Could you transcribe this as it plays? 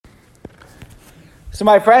So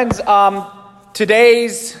my friends,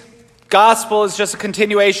 today's gospel is just a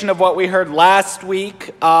continuation of what we heard last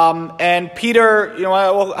week. And Peter,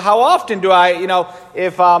 how often do I,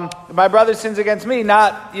 if my brother sins against me,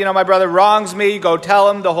 not, my brother wrongs me, go tell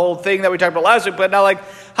him the whole thing that we talked about last week, but not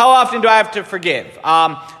how often do I have to forgive?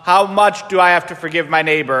 How much do I have to forgive my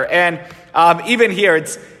neighbor? And even here,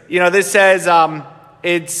 it's, this says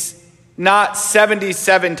it's not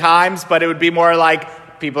 77 times, but it would be more like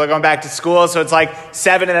people are going back to school, so it's like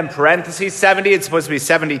 7 and then parentheses 70. It's supposed to be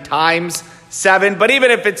 70 times 7. But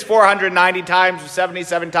even if it's 490 times or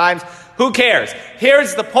 77 times, who cares?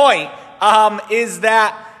 Here's the point, is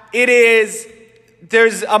that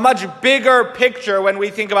there's a much bigger picture when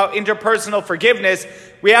we think about interpersonal forgiveness.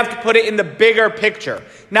 We have to put it in the bigger picture.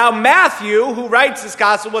 Now, Matthew, who writes this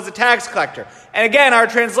gospel, was a tax collector. And again, our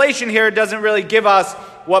translation here doesn't really give us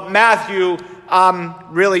what Matthew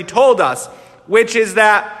really told us, which is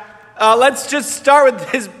that, let's just start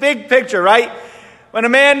with this big picture, right? When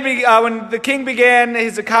when the king began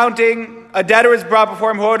his accounting, a debtor was brought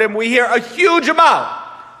before him who owed him, we hear a huge amount.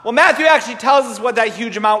 Well, Matthew actually tells us what that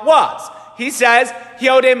huge amount was. He says he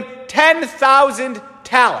owed him 10,000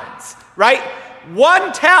 talents, right?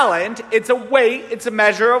 1 talent, it's a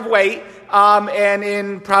measure of weight, and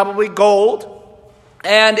in probably gold,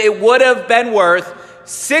 and it would have been worth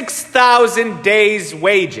 6,000 days'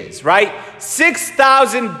 wages, right?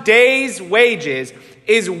 6,000 days' wages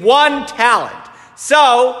is 1 talent.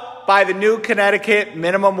 So, by the new Connecticut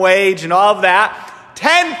minimum wage and all of that,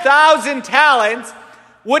 10,000 talents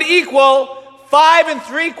would equal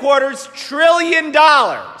 $5.75 trillion,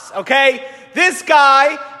 okay? This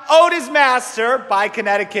guy owed his master, by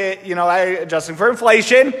Connecticut, adjusting for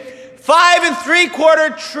inflation,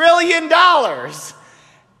 $5.75 trillion.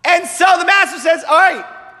 And so the master says, all right,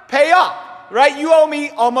 pay up, right? You owe me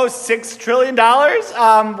almost $6 trillion,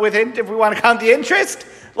 if we want to count the interest,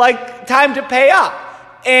 time to pay up.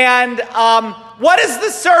 And what does the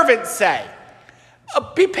servant say?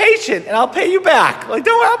 Be patient and I'll pay you back. Don't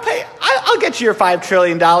worry, I'll get you your $5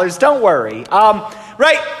 trillion, don't worry.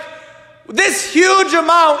 Right? This huge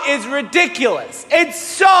amount is ridiculous. It's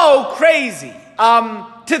so crazy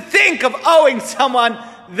to think of owing someone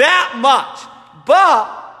that much.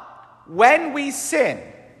 But when we sin,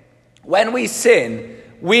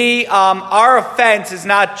 our offense is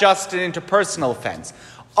not just an interpersonal offense.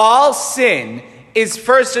 All sin is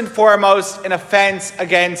first and foremost an offense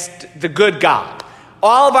against the good God.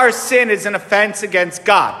 All of our sin is an offense against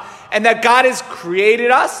God. And that God has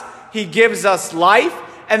created us, He gives us life,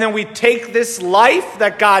 and then we take this life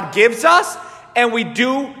that God gives us, and we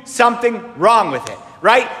do something wrong with it.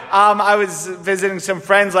 Right? I was visiting some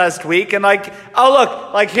friends last week and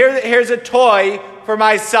here's a toy for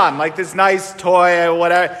my son, this nice toy or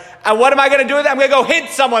whatever. And what am I going to do with it? I'm going to go hit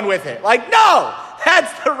someone with it. No,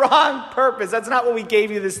 that's the wrong purpose. That's not what we gave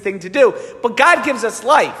you this thing to do. But God gives us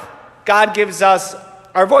life. God gives us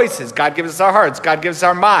our voices. God gives us our hearts. God gives us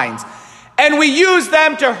our minds. And we use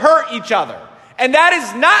them to hurt each other. And that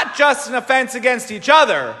is not just an offense against each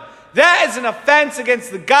other. That is an offense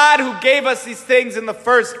against the God who gave us these things in the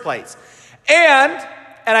first place. And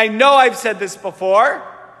I know I've said this before,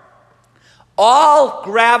 all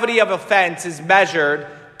gravity of offense is measured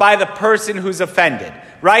by the person who's offended,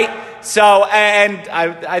 right? So, and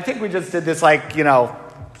I think we just did this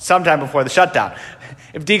sometime before the shutdown.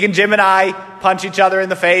 If Deacon Jim and I punch each other in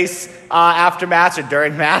the face after Mass or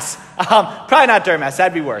during Mass, probably not during Mass,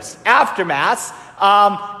 that'd be worse. After Mass,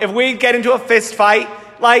 if we get into a fist fight,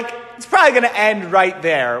 it's probably going to end right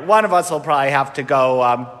there. One of us will probably have to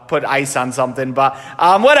go put ice on something, but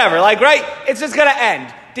whatever. Right? It's just going to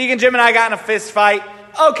end. Deacon Jim and I got in a fist fight.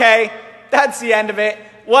 Okay, that's the end of it.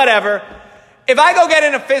 Whatever. If I go get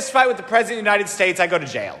in a fist fight with the President of the United States, I go to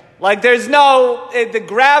jail. The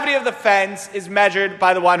gravity of the offense is measured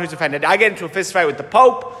by the one who's offended. I get into a fist fight with the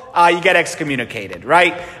Pope, you get excommunicated,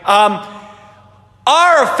 right?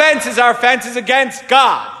 Our offenses against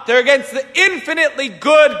God. They're against the infinitely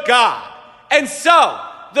good God. And so,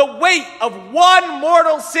 the weight of one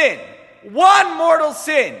mortal sin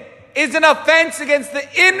is an offense against the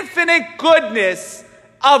infinite goodness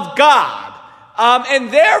of God.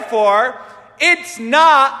 And therefore, it's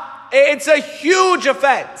a huge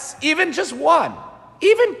offense. Even just one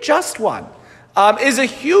is a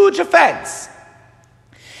huge offense.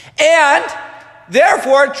 And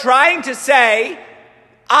therefore, trying to say,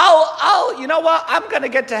 I'm going to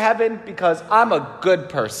get to heaven because I'm a good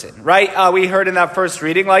person, right? We heard in that first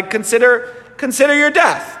reading, consider your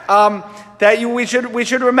death, we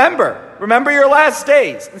should remember your last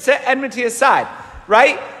days and set enmity aside,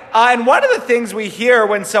 right? And one of the things we hear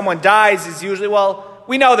when someone dies is usually, well, Well,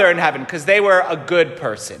 we know they're in heaven because they were a good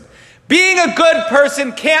person. Being a good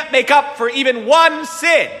person can't make up for even one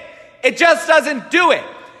sin. It just doesn't do it.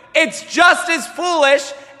 It's just as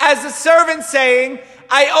foolish as the servant saying,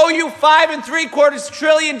 I owe you $5.75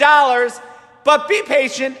 trillion, but be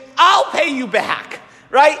patient, I'll pay you back,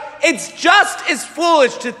 right? It's just as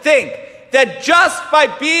foolish to think that just by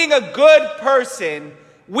being a good person,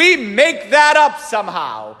 we make that up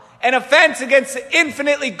somehow, an offense against the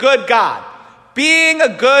infinitely good God. Being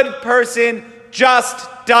a good person just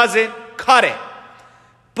doesn't cut it.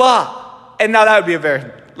 And now that would be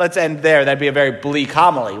let's end there, that'd be a very bleak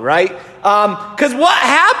homily, right? Because what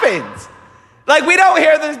happens? Like, we don't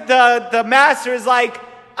hear the master is like,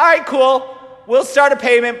 all right, cool, we'll start a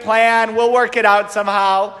payment plan, we'll work it out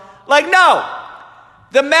somehow. Like, no.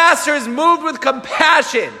 The master is moved with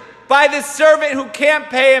compassion by this servant who can't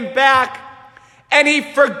pay him back, and he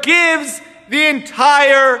forgives the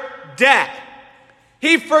entire debt.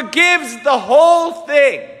 He forgives the whole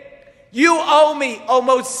thing. You owe me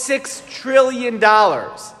almost $6 trillion,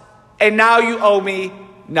 and now you owe me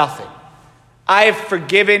nothing. I have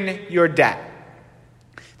forgiven your debt.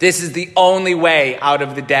 This is the only way out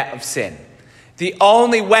of the debt of sin. The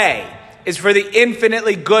only way is for the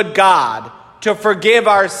infinitely good God to forgive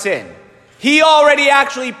our sin. He already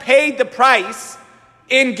actually paid the price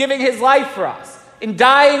in giving his life for us, in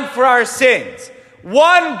dying for our sins.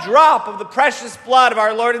 One drop of the precious blood of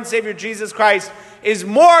our Lord and Savior Jesus Christ is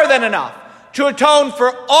more than enough to atone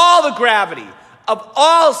for all the gravity of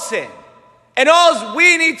all sin. And all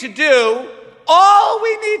we need to do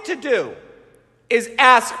is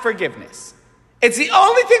ask forgiveness. It's the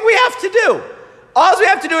only thing we have to do. All we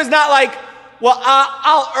have to do is not like, well,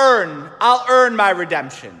 I'll earn my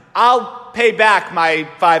redemption. I'll pay back my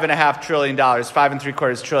 $5.75 trillion,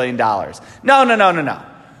 $5.75 trillion. No.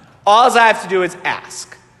 All I have to do is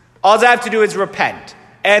ask. All I have to do is repent.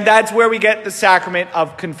 And that's where we get the sacrament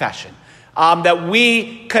of confession. That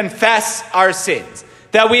we confess our sins.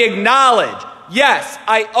 That we acknowledge, yes,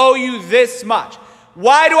 I owe you this much.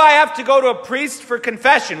 Why do I have to go to a priest for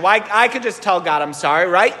confession? Why? I could just tell God I'm sorry,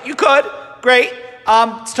 right? You could. Great.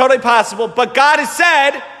 It's totally possible. But God has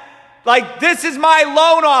said, like, this is my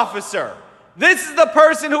loan officer. This is the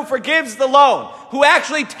person who forgives the loan, who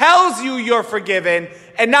actually tells you you're forgiven,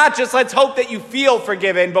 and not just let's hope that you feel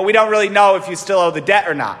forgiven, but we don't really know if you still owe the debt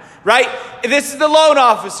or not, right? This is the loan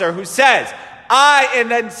officer who says,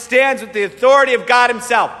 and then stands with the authority of God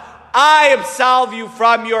himself, I absolve you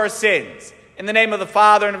from your sins. In the name of the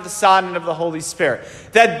Father, and of the Son, and of the Holy Spirit.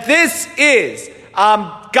 That this is,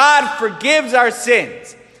 God forgives our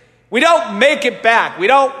sins. We don't make it back. We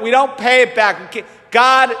don't pay it back.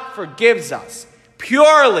 God forgives us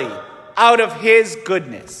purely out of his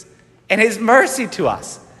goodness and his mercy to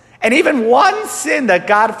us. And even one sin that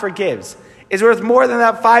God forgives is worth more than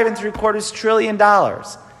that $5.75 trillion.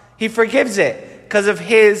 He forgives it because of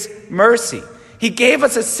his mercy. He gave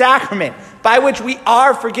us a sacrament by which we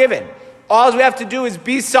are forgiven. All we have to do is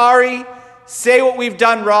be sorry, say what we've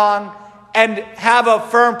done wrong, and have a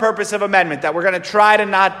firm purpose of amendment that we're going to try to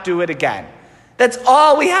not do it again. That's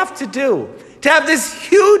all we have to do to have this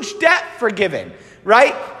huge debt forgiven,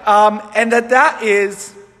 right? And that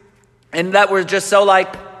we're just so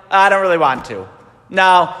like, I don't really want to.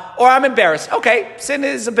 No, or I'm embarrassed. Okay, sin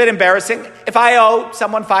is a bit embarrassing. If I owe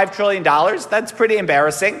someone $5 trillion, that's pretty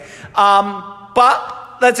embarrassing.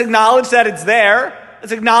 But let's acknowledge that it's there.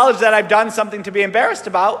 Let's acknowledge that I've done something to be embarrassed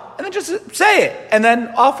about, and then just say it, and then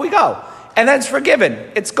off we go. And then it's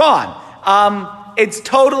forgiven. It's gone. It's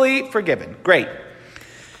totally forgiven. Great.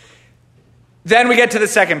 Then we get to the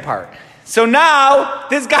second part. So now,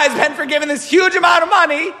 this guy's been forgiven this huge amount of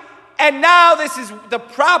money, and now this is the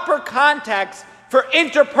proper context for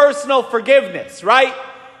interpersonal forgiveness, right?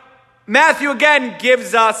 Matthew again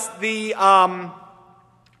gives us the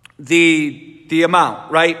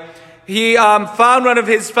amount, right? He found one of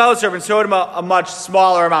his fellow servants, showed him a much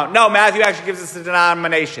smaller amount. No, Matthew actually gives us the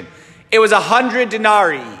denomination. It was 100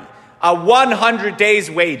 denarii, 100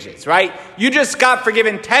 days' wages, right? You just got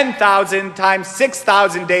forgiven 10,000 times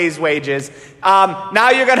 6,000 days' wages. Now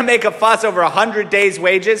you're going to make a fuss over 100 days'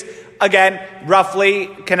 wages. Again, roughly,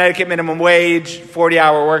 Connecticut minimum wage,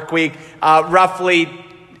 40-hour work week, roughly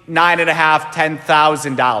 $9,500,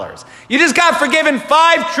 $10,000. You just got forgiven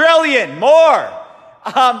 $5 trillion more.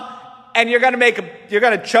 And you're going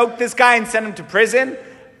to choke this guy and send him to prison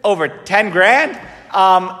over 10 grand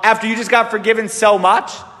after you just got forgiven so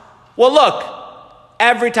much? Well, look,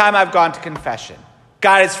 every time I've gone to confession,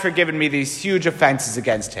 God has forgiven me these huge offenses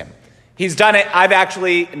against him. He's done it. I've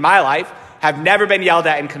actually, in my life, have never been yelled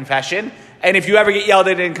at in confession. And if you ever get yelled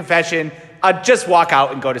at in confession, just walk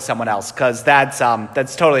out and go to someone else, because that's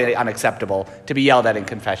totally unacceptable to be yelled at in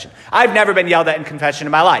confession. I've never been yelled at in confession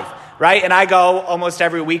in my life, right? And I go almost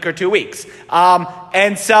every week or 2 weeks. Never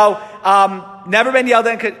been yelled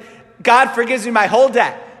at. God forgives me my whole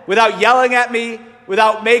debt without yelling at me,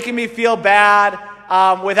 without making me feel bad,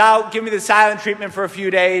 without giving me the silent treatment for a few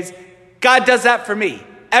days. God does that for me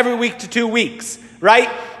every week to 2 weeks, right?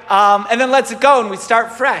 And then lets it go and we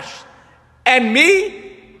start fresh. And me,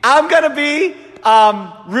 I'm going to be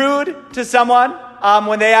rude to someone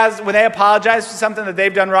when they apologize for something that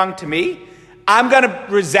they've done wrong to me. I'm going to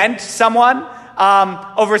resent someone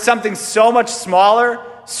over something so much smaller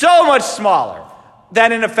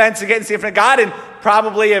than an offense against the infinite God. And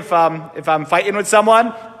probably if I'm fighting with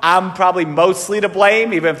someone, I'm probably mostly to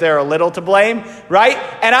blame, even if they're a little to blame, right?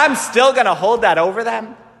 And I'm still going to hold that over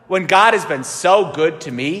them when God has been so good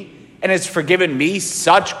to me and has forgiven me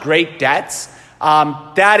such great debts.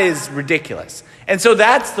 That is ridiculous. And so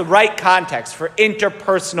that's the right context for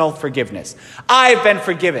interpersonal forgiveness. I've been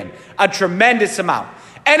forgiven a tremendous amount.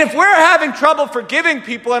 And if we're having trouble forgiving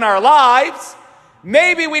people in our lives,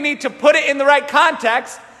 maybe we need to put it in the right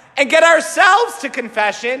context and get ourselves to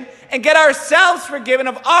confession and get ourselves forgiven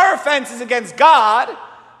of our offenses against God,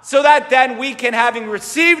 so that then we can, having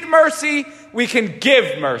received mercy, we can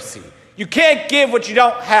give mercy. You can't give what you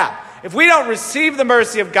don't have. If we don't receive the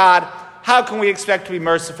mercy of God, how can we expect to be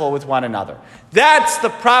merciful with one another? That's the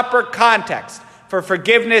proper context for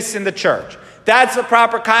forgiveness in the church. That's the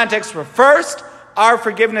proper context for, first, our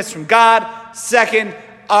forgiveness from God. Second,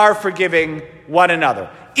 our forgiving one another.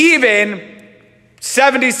 Even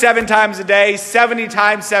 77 times a day, 70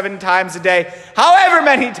 times, 7 times a day, however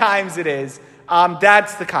many times it is,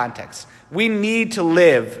 that's the context. We need to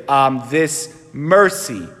live this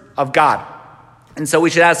mercy of God. And so we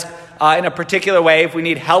should ask in a particular way, if we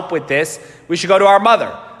need help with this, we should go to our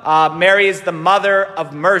mother. Mary is the mother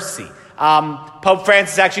of mercy. Pope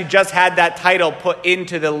Francis actually just had that title put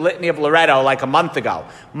into the Litany of Loretto like a month ago,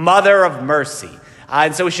 Mother of Mercy.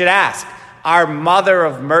 And so we should ask our Mother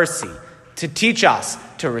of Mercy to teach us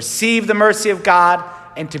to receive the mercy of God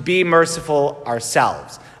and to be merciful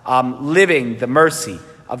ourselves, living the mercy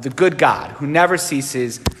of the good God who never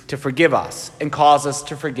ceases to forgive us and calls us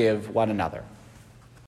to forgive one another.